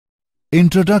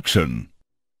Introduction.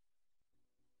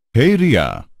 Hey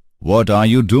Ria, what are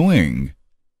you doing?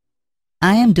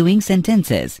 I am doing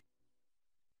sentences.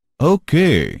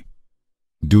 Okay.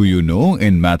 Do you know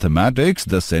in mathematics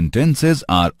the sentences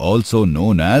are also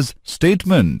known as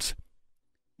statements?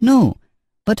 No,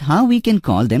 but how we can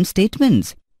call them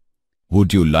statements?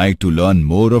 Would you like to learn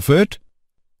more of it?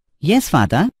 Yes,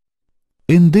 Father.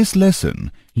 In this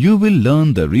lesson, you will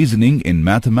learn the reasoning in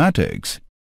mathematics.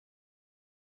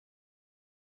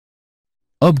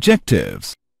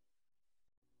 Objectives.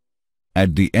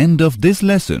 At the end of this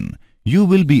lesson, you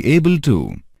will be able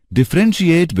to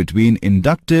differentiate between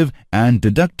inductive and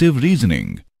deductive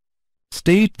reasoning,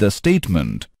 state the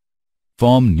statement,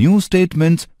 form new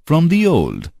statements from the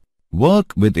old,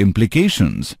 work with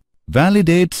implications,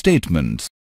 validate statements.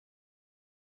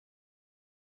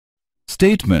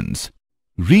 Statements.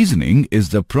 Reasoning is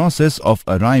the process of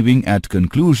arriving at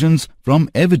conclusions from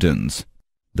evidence.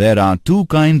 There are two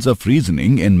kinds of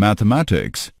reasoning in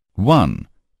mathematics. 1.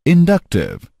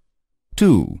 Inductive.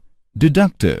 2.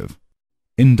 Deductive.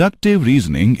 Inductive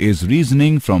reasoning is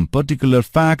reasoning from particular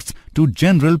facts to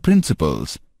general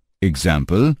principles.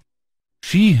 Example: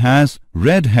 she has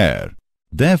red hair,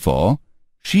 therefore,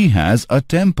 she has a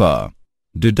temper.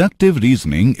 Deductive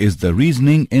reasoning is the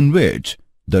reasoning in which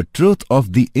the truth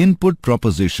of the input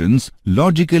propositions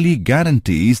logically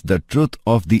guarantees the truth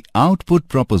of the output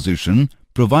proposition,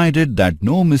 provided that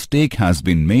no mistake has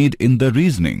been made in the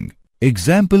reasoning.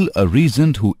 Example: a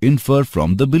reason to infer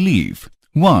from the belief.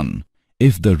 1.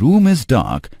 If the room is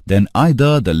dark, then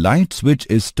either the light switch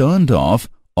is turned off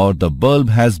or the bulb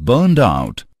has burned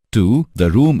out. 2. The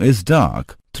room is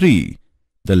dark. 3.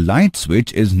 The light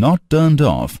switch is not turned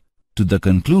off. To the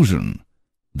conclusion,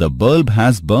 the bulb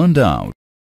has burned out.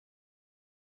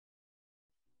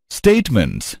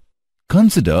 Statements.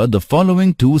 Consider the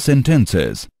following two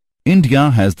sentences. India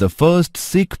has the first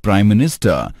Sikh Prime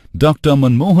Minister, Dr.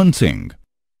 Manmohan Singh.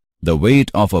 The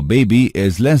weight of a baby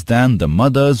is less than the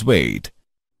mother's weight.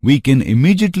 We can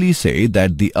immediately say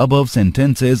that the above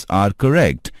sentences are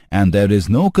correct and there is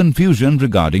no confusion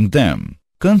regarding them.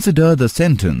 Consider the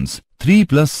sentence, 3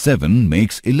 plus 7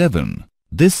 makes 11.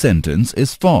 This sentence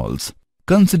is false.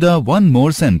 Consider one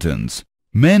more sentence.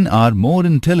 Men are more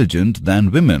intelligent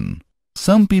than women.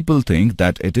 Some people think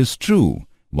that it is true,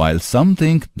 while some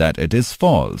think that it is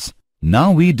false.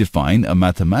 Now we define a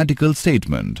mathematical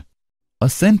statement. A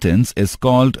sentence is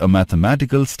called a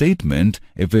mathematical statement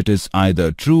if it is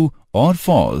either true or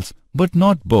false, but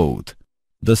not both.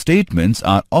 The statements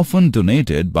are often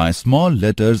denoted by small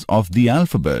letters of the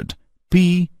alphabet,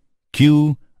 P,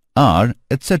 Q, R,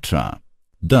 etc.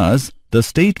 Thus, the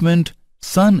statement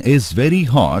 "Sun is very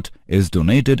hot" is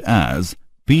denoted as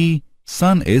P,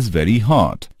 Sun is very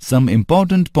hot. Some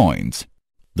important points.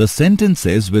 The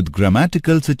sentences with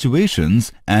grammatical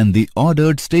situations and the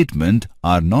ordered statement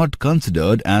are not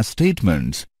considered as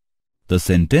statements. The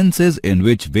sentences in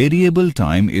which variable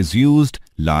time is used,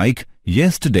 like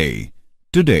yesterday,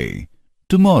 today,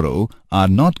 tomorrow, are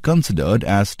not considered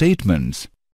as statements.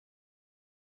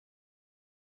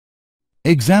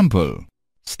 Example: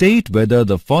 state whether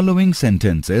the following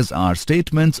sentences are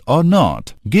statements or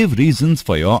not. Give reasons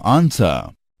for your answer.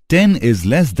 10 is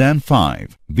less than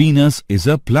 5. Venus is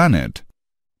a planet.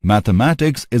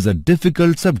 Mathematics is a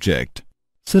difficult subject.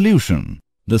 Solution: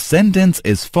 the sentence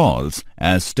is false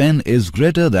as 10 is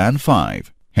greater than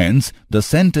 5. Hence, the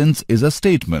sentence is a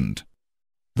statement.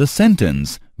 The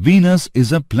sentence "Venus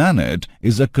is a planet"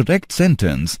 is a correct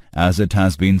sentence as it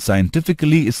has been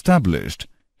scientifically established.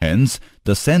 Hence,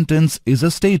 the sentence is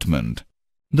a statement.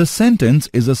 The sentence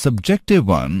is a subjective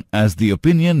one as the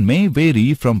opinion may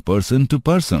vary from person to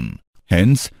person.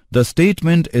 Hence, the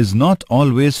statement is not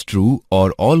always true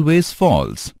or always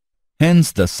false.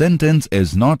 Hence, the sentence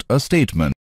is not a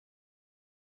statement.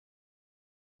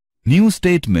 New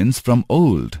statements from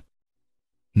old.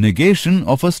 Negation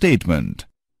of a statement.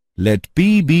 Let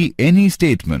P be any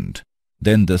statement.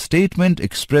 Then the statement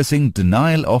expressing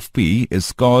denial of P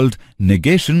is called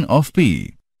negation of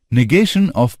P.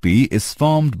 Negation of P is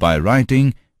formed by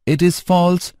writing "it is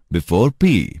false" before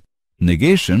P.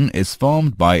 Negation is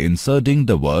formed by inserting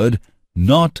the word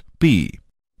 "not P."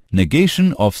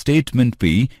 Negation of statement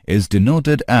P is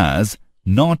denoted as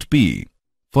 "not P."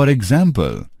 For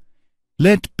example,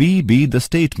 let P be the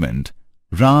statement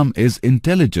 "Ram is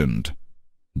intelligent."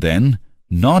 Then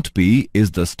 "not P"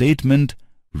 is the statement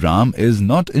 "Ram is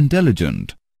not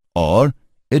intelligent," or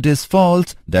 "it is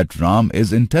false that Ram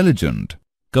is intelligent."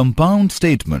 Compound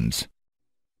statements.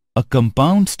 A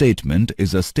compound statement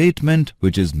is a statement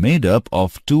which is made up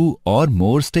of two or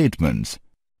more statements.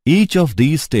 Each of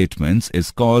these statements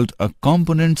is called a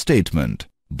component statement.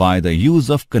 by the use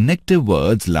of connective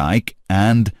words like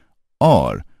and,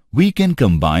 or, we can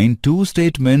combine two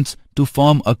statements to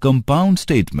form a compound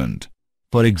statement.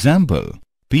 For example,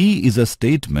 P is a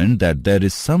statement that there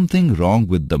is something wrong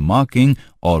with the marking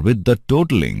or with the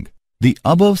totaling. The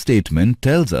above statement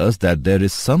tells us that there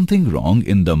is something wrong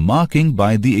in the marking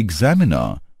by the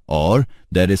examiner, or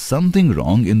there is something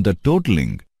wrong in the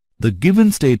totaling. The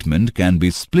given statement can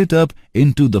be split up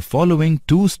into the following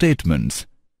two statements,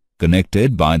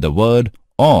 connected by the word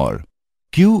or.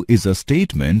 Q is a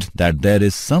statement that there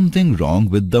is something wrong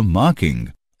with the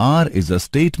marking. R is a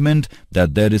statement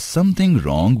that there is something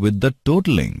wrong with the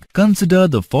totaling. Consider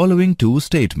the following two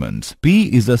statements.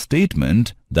 P is a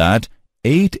statement that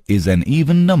 8 is an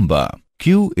even number.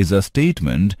 Q is a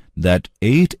statement that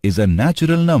 8 is a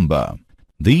natural number.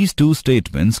 These two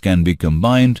statements can be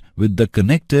combined with the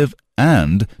connective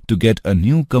and to get a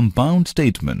new compound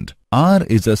statement. R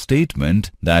is a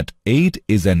statement that 8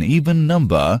 is an even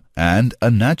number and a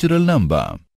natural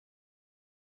number.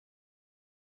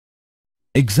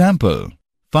 Example: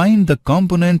 find the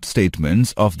component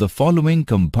statements of the following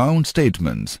compound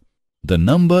statements. The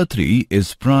number 3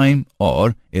 is prime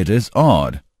or it is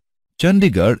odd.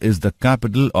 Chandigarh is the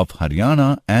capital of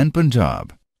Haryana and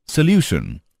Punjab.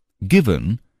 Solution: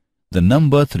 given the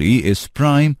number 3 is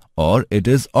prime or it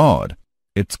is odd,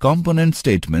 its component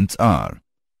statements are: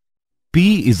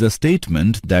 P is a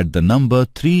statement that the number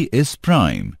 3 is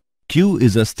prime. Q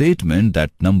is a statement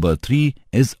that number 3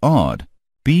 is odd.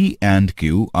 P and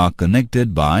Q are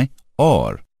connected by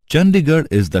or. Chandigarh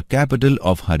is the capital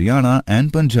of Haryana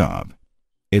and Punjab.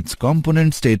 Its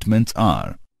component statements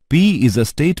are: P is a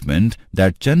statement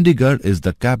that Chandigarh is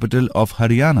the capital of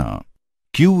Haryana.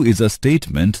 Q is a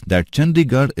statement that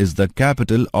Chandigarh is the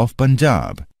capital of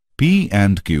Punjab. P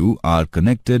and Q are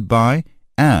connected by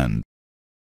and.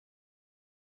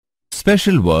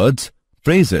 Special words,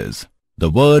 phrases.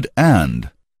 The word and.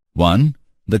 1.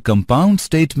 The compound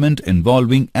statement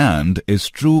involving and is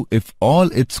true if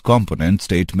all its component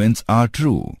statements are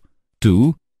true.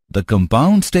 2. The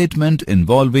compound statement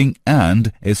involving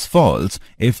and is false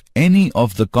if any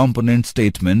of the component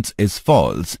statements is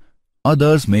false.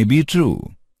 Others may be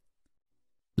true.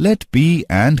 Let P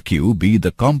and Q be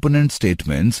the component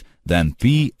statements, then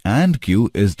P and Q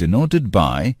is denoted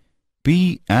by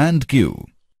P and Q.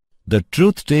 The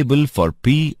truth table for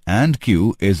P and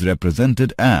Q is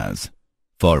represented as: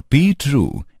 for P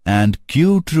true and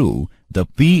Q true, the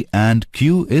P and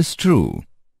Q is true.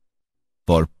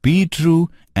 For P true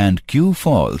and Q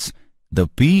false, the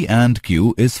P and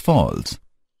Q is false.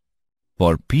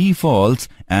 For P false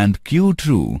and Q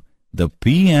true, the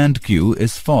P and Q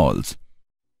is false.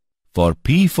 For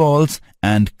P false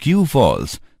and Q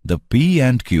false, the P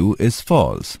and Q is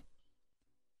false.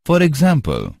 For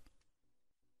example,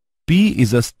 P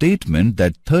is a statement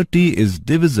that 30 is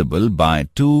divisible by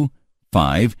 2,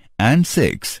 5 and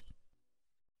 6.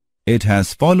 It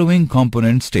has following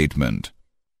component statement.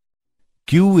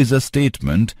 Q is a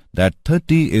statement that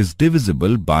 30 is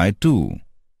divisible by 2.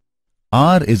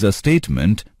 R is a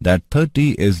statement that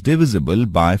 30 is divisible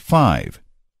by 5.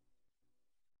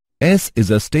 S is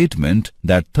a statement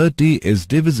that 30 is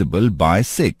divisible by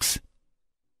 6.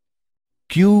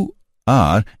 Q,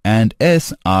 R and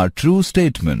S are true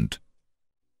statement.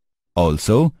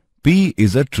 Also, P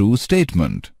is a true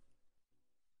statement.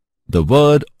 The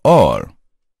word or.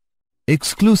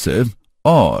 Exclusive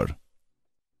or.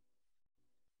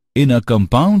 In a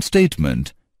compound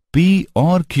statement, P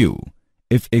or Q,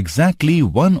 if exactly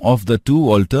one of the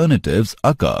two alternatives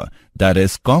occur, that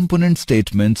is component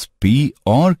statements P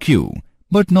or Q,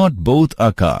 but not both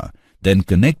occur, then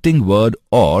connecting word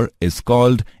or is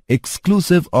called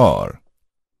exclusive or.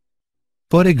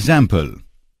 For example,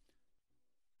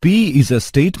 P is a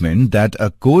statement that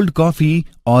a cold coffee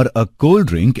or a cold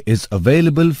drink is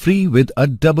available free with a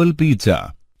double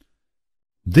pizza.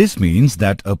 This means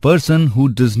that a person who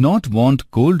does not want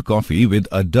cold coffee with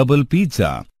a double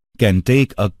pizza can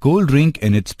take a cold drink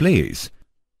in its place.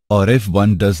 Or if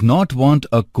one does not want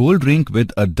a cold drink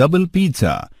with a double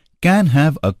pizza, can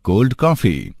have a cold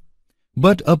coffee.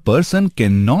 But a person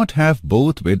cannot have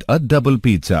both with a double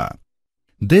pizza.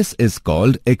 This is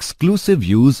called exclusive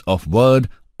use of word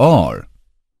or.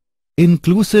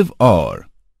 Inclusive or.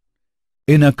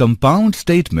 In a compound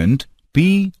statement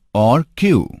P or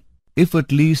Q, if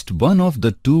at least one of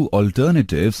the two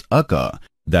alternatives occur,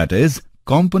 that is,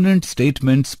 component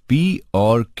statements P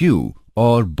or Q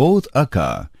or both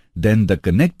occur, then the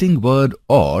connecting word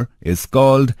or is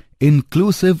called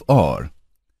inclusive or.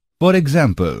 For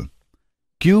example,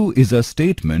 Q is a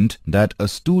statement that a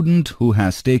student who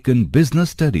has taken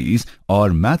business studies or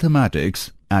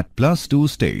mathematics at +2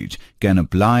 stage can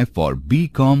apply for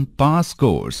BCom pass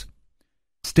course.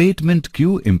 Statement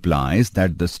Q implies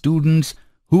that the students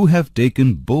who have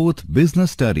taken both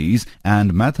business studies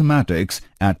and mathematics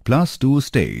at +2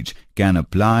 stage can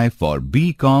apply for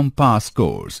BCom pass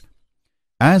course,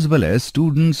 as well as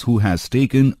students who has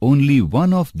taken only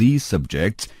one of these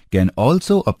subjects can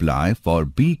also apply for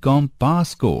BCom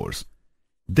pass course.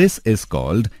 This is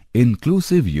called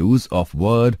inclusive use of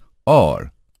word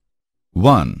or.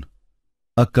 1.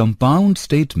 A compound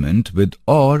statement with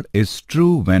or is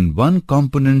true when one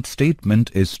component statement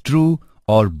is true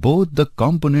or both the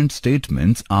component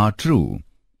statements are true.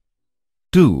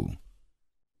 2.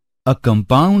 A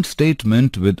compound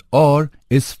statement with or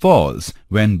is false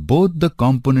when both the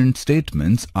component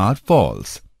statements are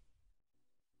false.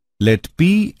 Let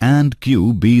P and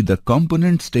Q be the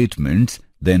component statements,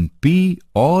 then P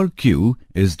or Q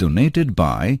is denoted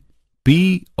by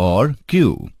P or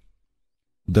Q.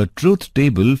 The truth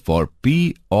table for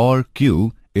P or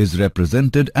Q is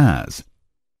represented as: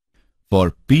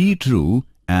 for P true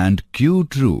and Q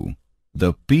true,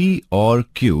 the P or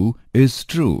Q is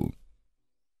true.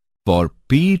 For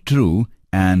P true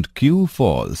and Q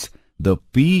false, the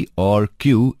P or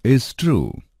Q is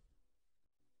true.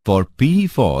 For P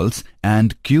false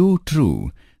and Q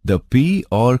true, the P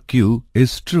or Q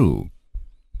is true.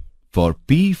 For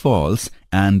P false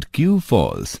and Q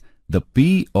false, the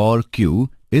P or Q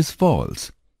is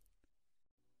false.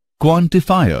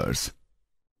 Quantifiers.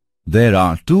 There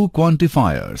are two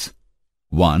quantifiers.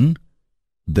 1.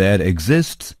 There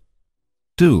exists.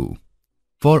 2.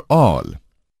 For all.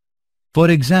 For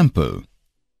example,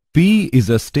 P is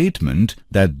a statement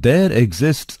that there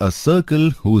exists a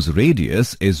circle whose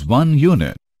radius is 1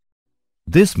 unit.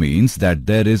 This means that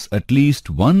there is at least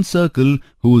one circle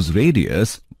whose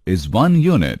radius is 1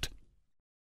 unit.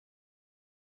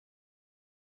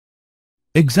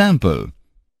 Example: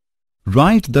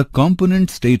 write the component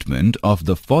statement of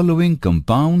the following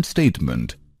compound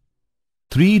statement.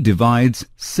 3 divides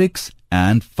 6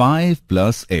 and 5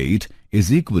 plus 8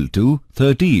 is equal to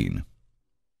 13.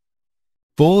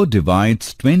 4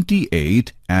 divides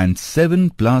 28 and 7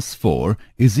 plus 4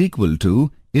 is equal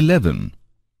to 11.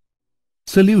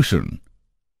 Solution: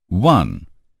 1.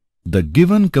 The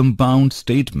given compound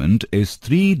statement is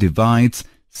 3 divides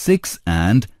 6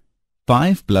 and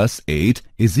 5 plus 8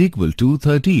 is equal to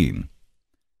 13.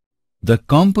 The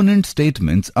component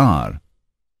statements are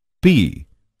P.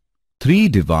 3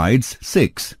 divides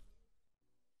 6.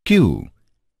 Q.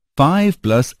 5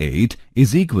 plus 8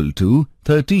 is equal to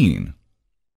 13.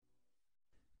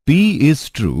 P is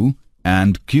true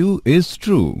and Q is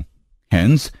true.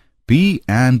 Hence, P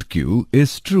and Q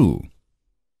is true.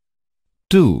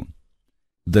 2.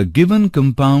 The given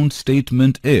compound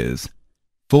statement is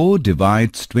 4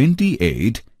 divides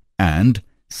 28 and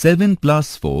 7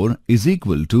 plus 4 is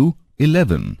equal to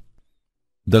 11.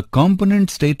 The component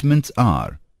statements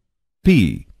are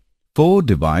P. 4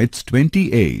 divides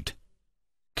 28.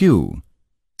 Q.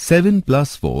 7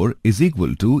 plus 4 is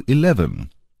equal to 11.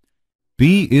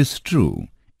 P is true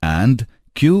and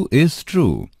Q is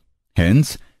true.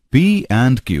 Hence, P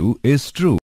and Q is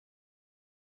true.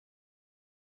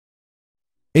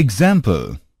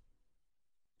 Example: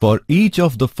 for each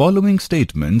of the following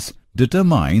statements,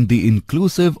 determine the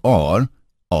inclusive or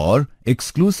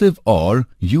exclusive or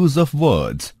use of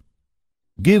words.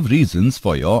 Give reasons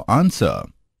for your answer.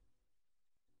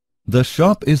 The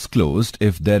shop is closed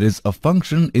if there is a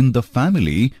function in the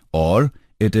family or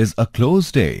it is a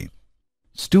closed day.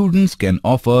 Students can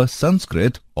offer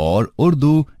Sanskrit or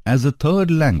Urdu as a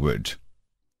third language.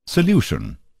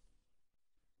 Solution: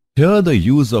 here the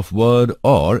use of word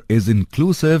or is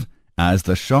inclusive as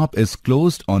the shop is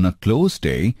closed on a closed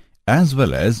day as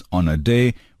well as on a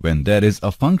day when there is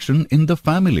a function in the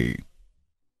family.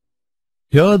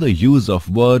 Here the use of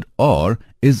word or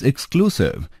is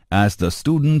exclusive as the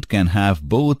student can have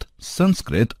both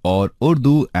Sanskrit or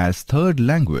Urdu as third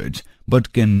language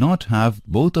but cannot have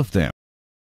both of them.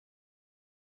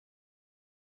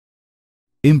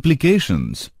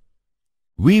 Implications.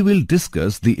 We will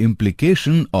discuss the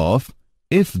implication of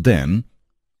if-then,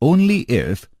 only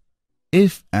if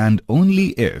and only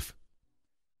if.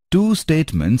 Two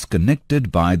statements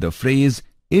connected by the phrase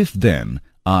if-then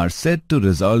are said to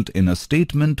result in a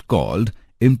statement called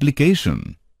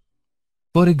implication.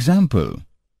 For example,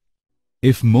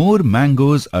 if more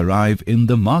mangoes arrive in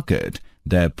the market,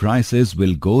 their prices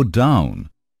will go down.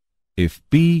 If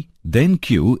P, then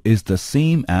Q is the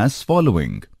same as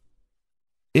following.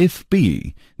 If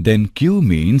P, then Q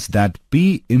means that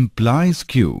P implies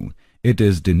Q. It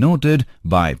is denoted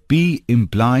by P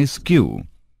implies Q.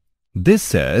 This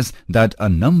says that a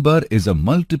number is a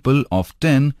multiple of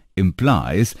 10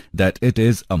 implies that it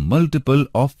is a multiple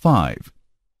of 5.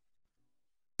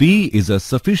 P is a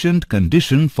sufficient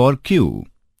condition for Q.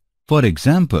 For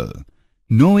example,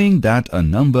 knowing that a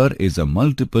number is a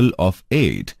multiple of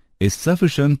 8 is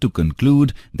sufficient to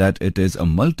conclude that it is a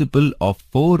multiple of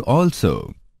 4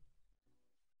 also.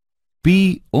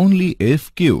 P only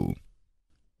if Q.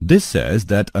 This says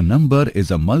that a number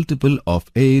is a multiple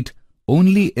of 8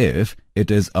 only if it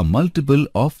is a multiple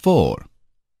of 4.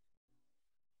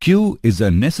 Q is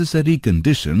a necessary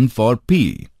condition for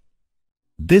P.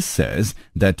 This says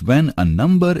that when a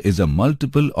number is a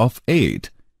multiple of 8,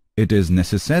 it is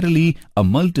necessarily a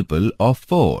multiple of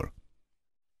 4.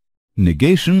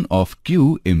 Negation of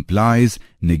Q implies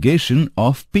negation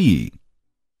of P.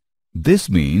 This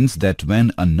means that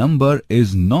when a number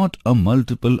is not a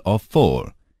multiple of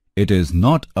 4, it is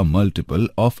not a multiple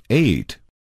of 8.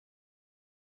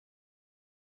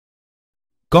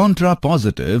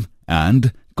 Contrapositive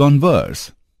and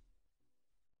converse.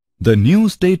 The new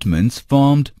statements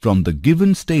formed from the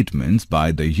given statements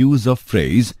by the use of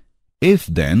phrase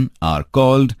if-then are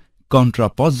called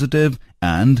contrapositive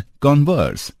and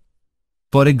converse.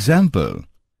 For example,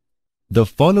 the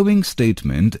following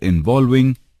statement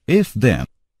involving if-then.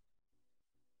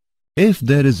 If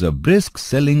there is a brisk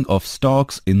selling of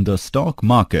stocks in the stock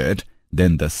market,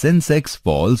 then the Sensex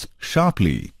falls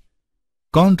sharply.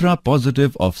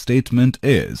 Contrapositive of statement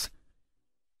is,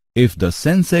 if the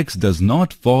Sensex does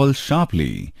not fall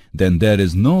sharply, then there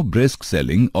is no brisk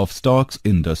selling of stocks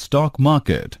in the stock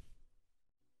market.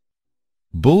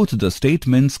 Both the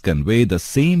statements convey the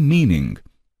same meaning.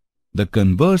 The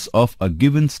converse of a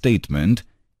given statement,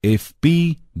 if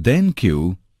P then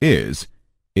Q, is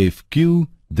if Q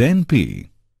then P.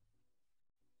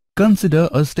 Consider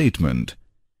a statement.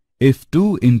 If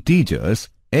two integers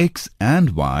x and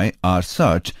y are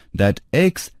such that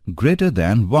x greater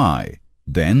than y,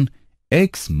 then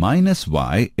x minus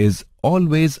y is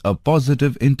always a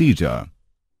positive integer.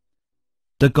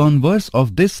 The converse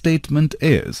of this statement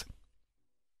is,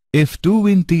 if two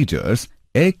integers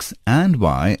x and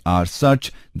y are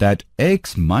such that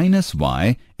x minus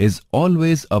y is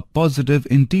always a positive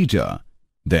integer,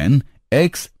 then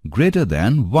x greater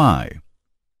than y.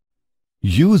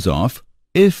 Use of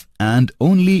if and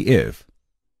only if.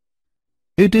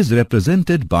 It is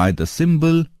represented by the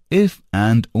symbol if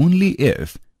and only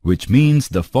if, which means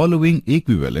the following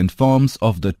equivalent forms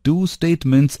of the two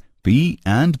statements P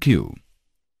and Q.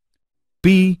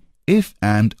 P if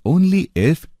and only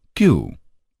if Q.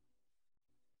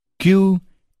 Q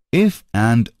if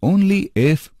and only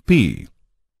if P.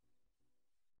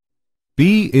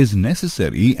 P is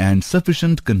necessary and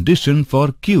sufficient condition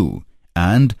for Q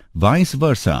and vice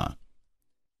versa.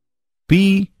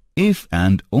 P if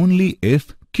and only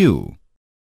if Q.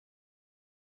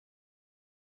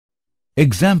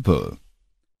 Example.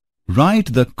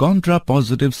 Write the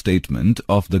contrapositive statement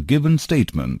of the given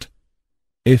statement.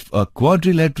 If a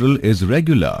quadrilateral is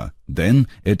regular, then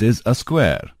it is a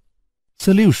square.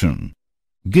 Solution.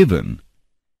 Given.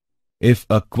 If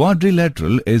a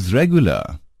quadrilateral is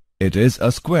regular, it is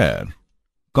a square.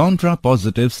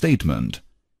 Contrapositive statement.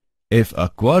 If a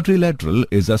quadrilateral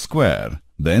is a square,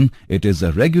 then it is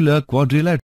a regular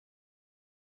quadrilateral.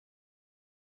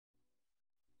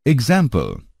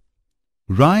 Example.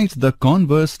 Write the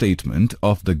converse statement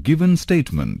of the given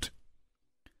statement.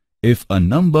 If a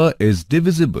number is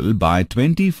divisible by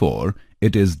 24,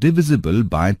 it is divisible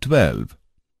by 12.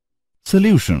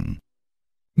 Solution.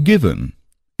 Given.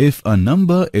 If a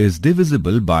number is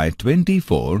divisible by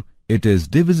 24, it is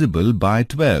divisible by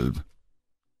 12.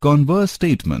 Converse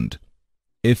statement.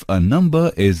 If a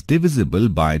number is divisible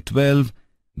by 12,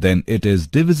 then it is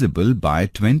divisible by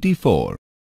 24.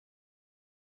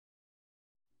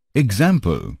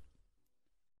 Example.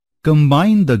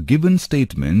 Combine the given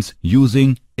statements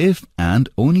using if and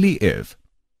only if.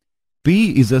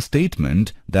 P is a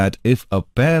statement that if a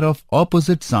pair of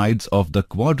opposite sides of the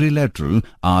quadrilateral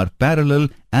are parallel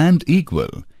and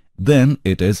equal, then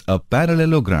it is a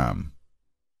parallelogram.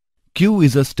 Q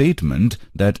is a statement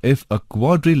that if a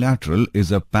quadrilateral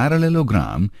is a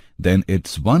parallelogram, then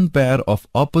its one pair of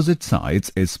opposite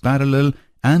sides is parallel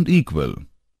and equal.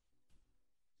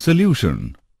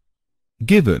 Solution.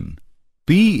 Given.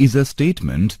 P is a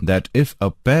statement that if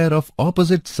a pair of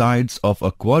opposite sides of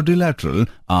a quadrilateral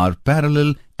are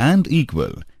parallel and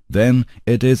equal, then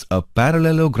it is a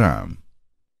parallelogram.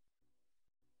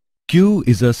 Q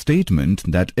is a statement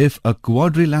that if a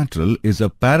quadrilateral is a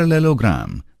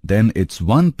parallelogram, then its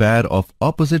one pair of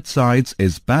opposite sides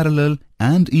is parallel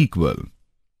and equal.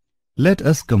 Let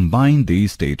us combine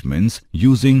these statements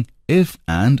using if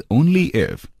and only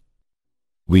if.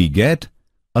 We get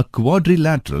a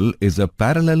quadrilateral is a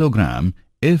parallelogram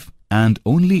if and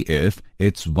only if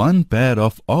its one pair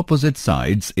of opposite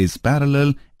sides is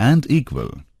parallel and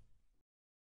equal.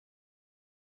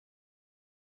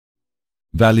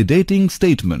 Validating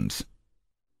statements.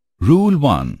 Rule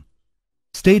 1.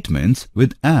 Statements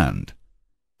with AND.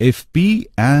 If P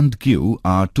and Q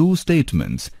are two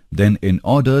statements, then in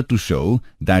order to show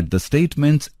that the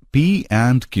statements P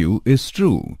and Q is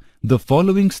true, the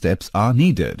following steps are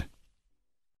needed.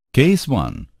 Case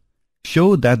 1.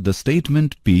 Show that the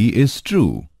statement P is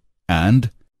true, and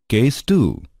Case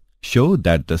 2. Show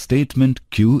that the statement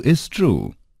Q is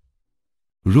true.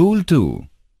 Rule 2.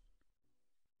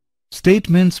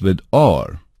 Statements with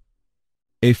OR.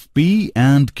 If P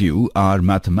and Q are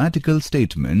mathematical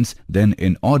statements, then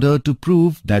in order to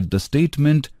prove that the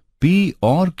statement P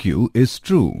or Q is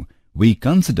true, we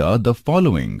consider the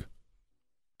following.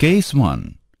 Case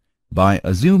 1. By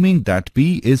assuming that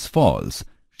P is false,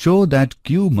 show that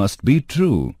Q must be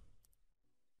true.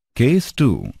 Case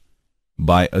 2.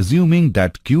 By assuming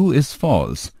that Q is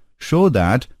false, show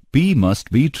that P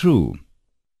must be true.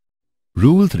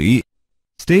 Rule 3.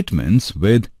 Statements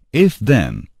with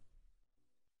if-then.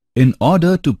 In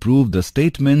order to prove the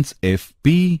statements if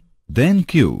P, then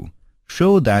Q,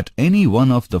 show that any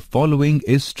one of the following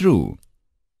is true.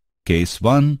 Case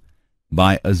 1.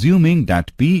 By assuming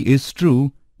that P is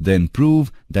true, then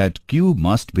prove that Q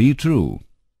must be true.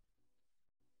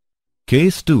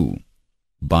 Case 2.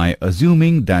 By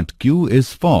assuming that Q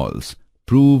is false,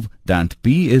 prove that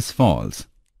P is false.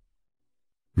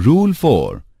 Rule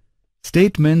 4.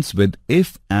 Statements with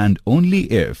if and only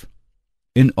if.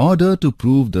 In order to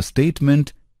prove the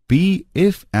statement P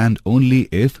if and only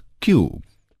if Q,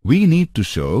 we need to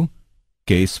show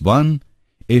Case 1.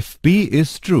 If P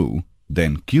is true,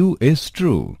 then Q is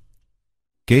true.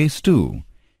 Case 2.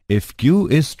 If Q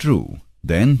is true,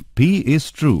 then P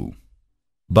is true.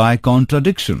 By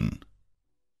contradiction.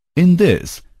 In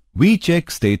this, we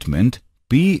check statement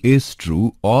P is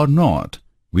true or not.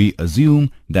 We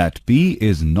assume that P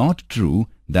is not true,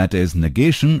 that is,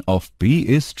 negation of P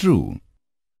is true.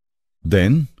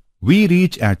 Then, we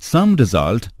reach at some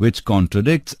result which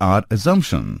contradicts our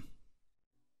assumption.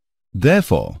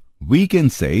 Therefore, we can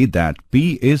say that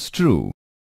P is true.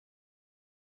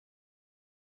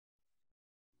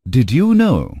 Did you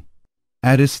know?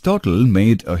 Aristotle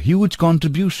made a huge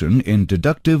contribution in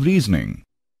deductive reasoning.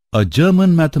 A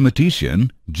German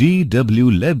mathematician, G.W.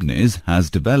 Leibniz, has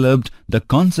developed the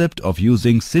concept of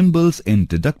using symbols in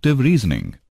deductive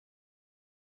reasoning.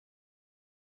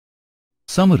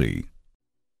 Summary.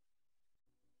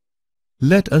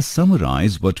 Let us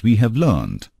summarize what we have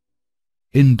learned.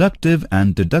 Inductive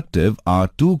and deductive are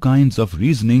two kinds of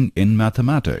reasoning in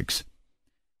mathematics.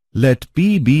 Let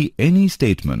P be any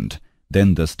statement,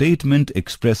 then the statement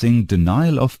expressing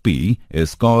denial of P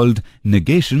is called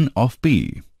negation of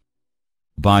P.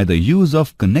 By the use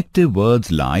of connective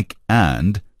words like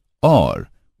and, or,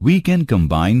 we can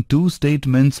combine two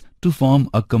statements to form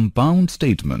a compound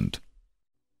statement.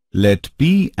 Let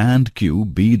P and Q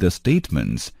be the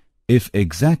statements if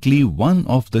exactly one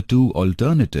of the two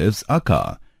alternatives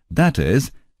occur, that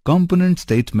is, component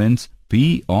statements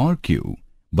P or Q,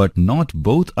 but not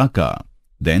both occur.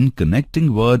 Then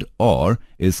connecting word or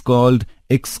is called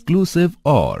exclusive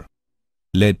or.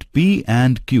 Let P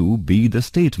and Q be the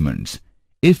statements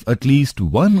if at least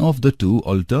one of the two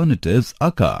alternatives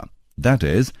occur, that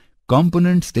is,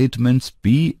 component statements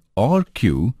P or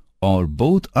Q or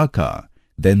both occur.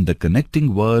 Then the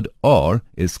connecting word or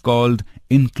is called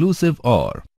inclusive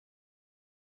or.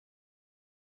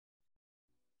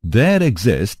 There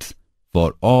exists,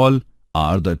 for all,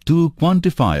 are the two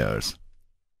quantifiers.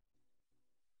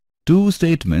 Two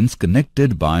statements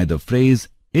connected by the phrase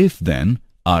if-then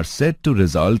are said to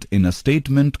result in a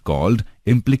statement called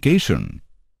implication.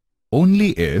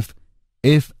 Only if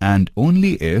and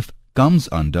only if comes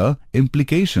under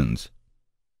implications.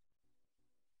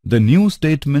 The new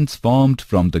statements formed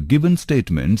from the given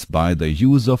statements by the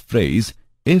use of phrase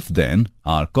if-then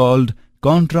are called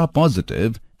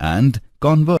contrapositive and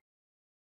converse.